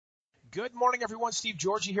Good morning, everyone. Steve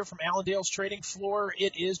Georgie here from Allendale's trading floor.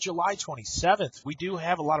 It is July 27th. We do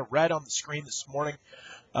have a lot of red on the screen this morning.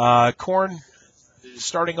 Corn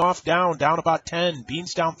starting off down about 10.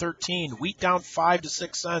 Beans down 13. Wheat down 5 to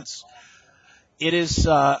 6 cents. It is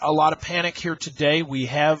a lot of panic here today. We've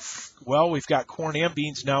got corn and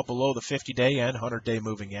beans now below the 50-day and 100-day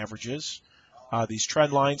moving averages. These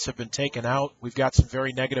trend lines have been taken out. We've got some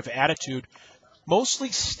very negative attitude, mostly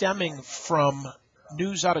stemming from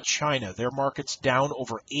news out of China. Their market's down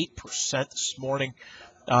over 8% this morning,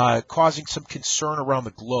 causing some concern around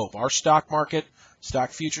the globe. Our stock market,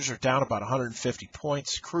 stock futures are down about 150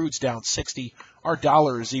 points. Crude's down 60. Our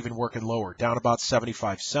dollar is even working lower, down about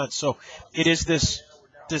 75 cents. So it is this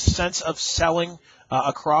sense of selling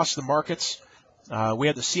across the markets. We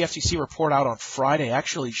had the CFTC report out on Friday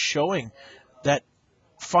actually showing that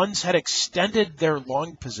funds had extended their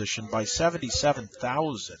long position by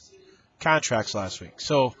 77,000 contracts last week.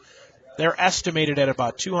 So they're estimated at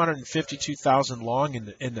about 252,000 long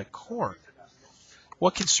in the corn.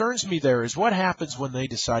 What concerns me there is what happens when they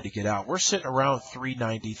decide to get out. We're sitting around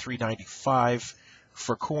 390, 395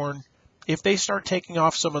 for corn. If they start taking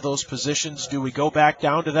off some of those positions, do we go back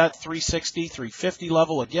down to that 360, 350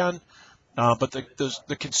 level again? But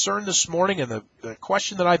the concern this morning and the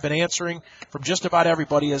question that I've been answering from just about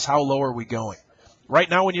everybody is how low are we going? Right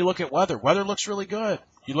now when you look at weather looks really good.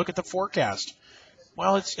 You look at the forecast.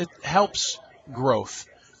 Well, it helps growth.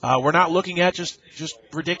 We're not looking at just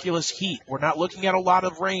ridiculous heat. We're not looking at a lot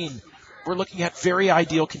of rain. We're looking at very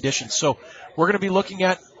ideal conditions. So we're going to be looking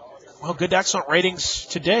at, good excellent ratings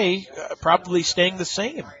today, probably staying the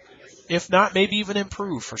same. If not, maybe even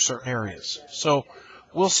improve for certain areas. So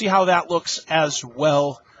we'll see how that looks as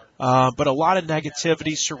well. But a lot of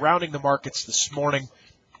negativity surrounding the markets this morning.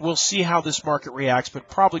 We'll see how this market reacts, but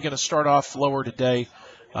probably going to start off lower today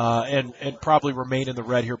and probably remain in the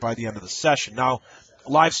red here by the end of the session. Now,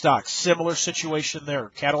 livestock, similar situation there.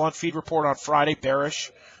 Cattle on feed report on Friday,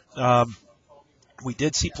 bearish. We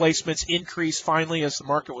did see placements increase finally as the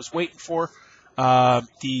market was waiting for.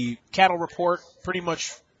 The cattle report, pretty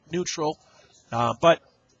much neutral, but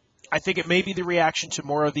I think it may be the reaction to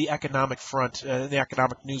more of the economic front, the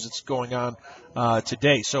economic news that's going on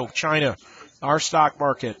today. So China, our stock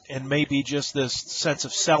market, and maybe just this sense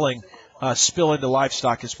of selling spill into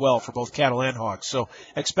livestock as well for both cattle and hogs. So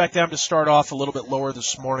expect them to start off a little bit lower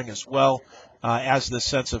this morning as well as this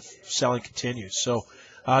sense of selling continues. So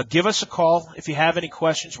give us a call if you have any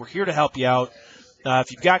questions. We're here to help you out.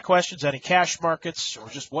 If you've got questions, any cash markets or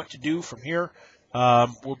just what to do from here,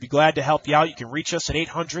 we'll be glad to help you out. You can reach us at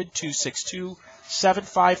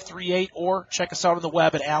 800-262-7538 or check us out on the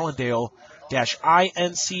web at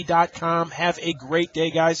Allendale-inc.com. Have a great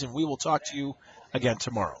day, guys, and we will talk to you again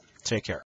tomorrow. Take care.